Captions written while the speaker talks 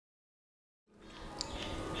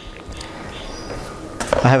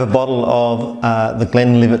I have a bottle of the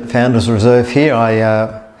Glenlivet Founders Reserve here. I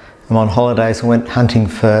am on holidays and went hunting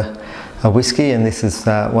for a whisky, and this is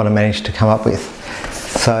what I managed to come up with.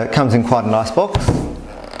 So it comes in quite a nice box.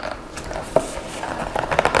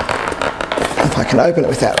 If I can open it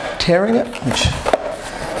without tearing it, which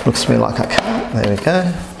looks to me like I can't. There we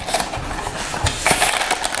go.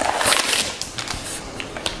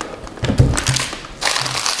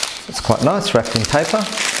 It's quite nice, wrapped in paper.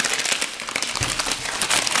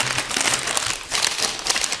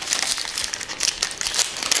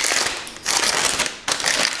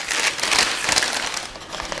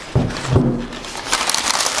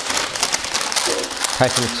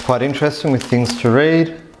 Paper looks quite interesting with things to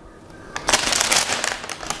read.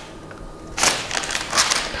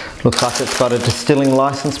 Looks like it's got a distilling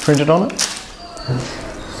license printed on it.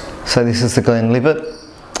 So this is the Glenlivet.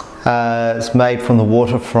 It's made from the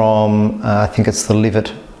water from, I think it's the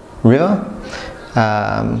Livet River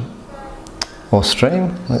or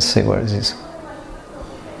stream. Let's see where it is.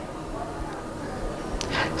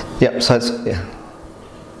 Yep, so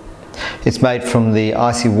it's made from the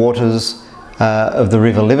icy waters of the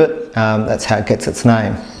River Livet. That's how it gets its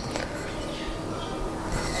name.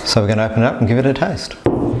 So we're going to open it up and give it a taste.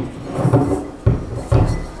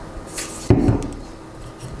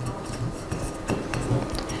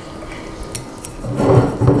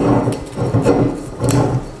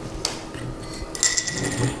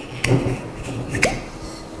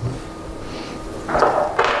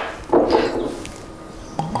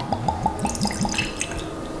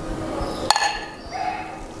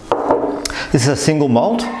 This is a single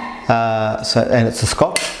malt, and it's a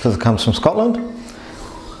Scotch because it comes from Scotland.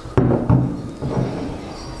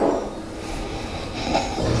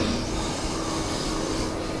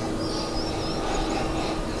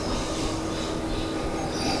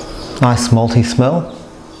 Nice malty smell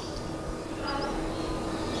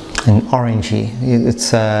and orangey.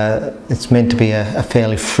 It's meant to be a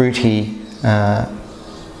fairly fruity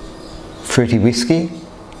whisky.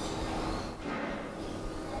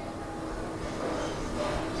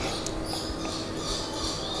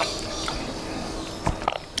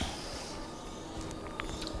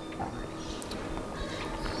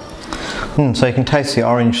 So you can taste the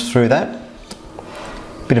orange through that.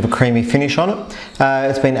 Bit of a creamy finish on it.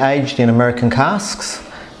 It's been aged in American casks,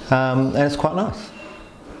 and it's quite nice.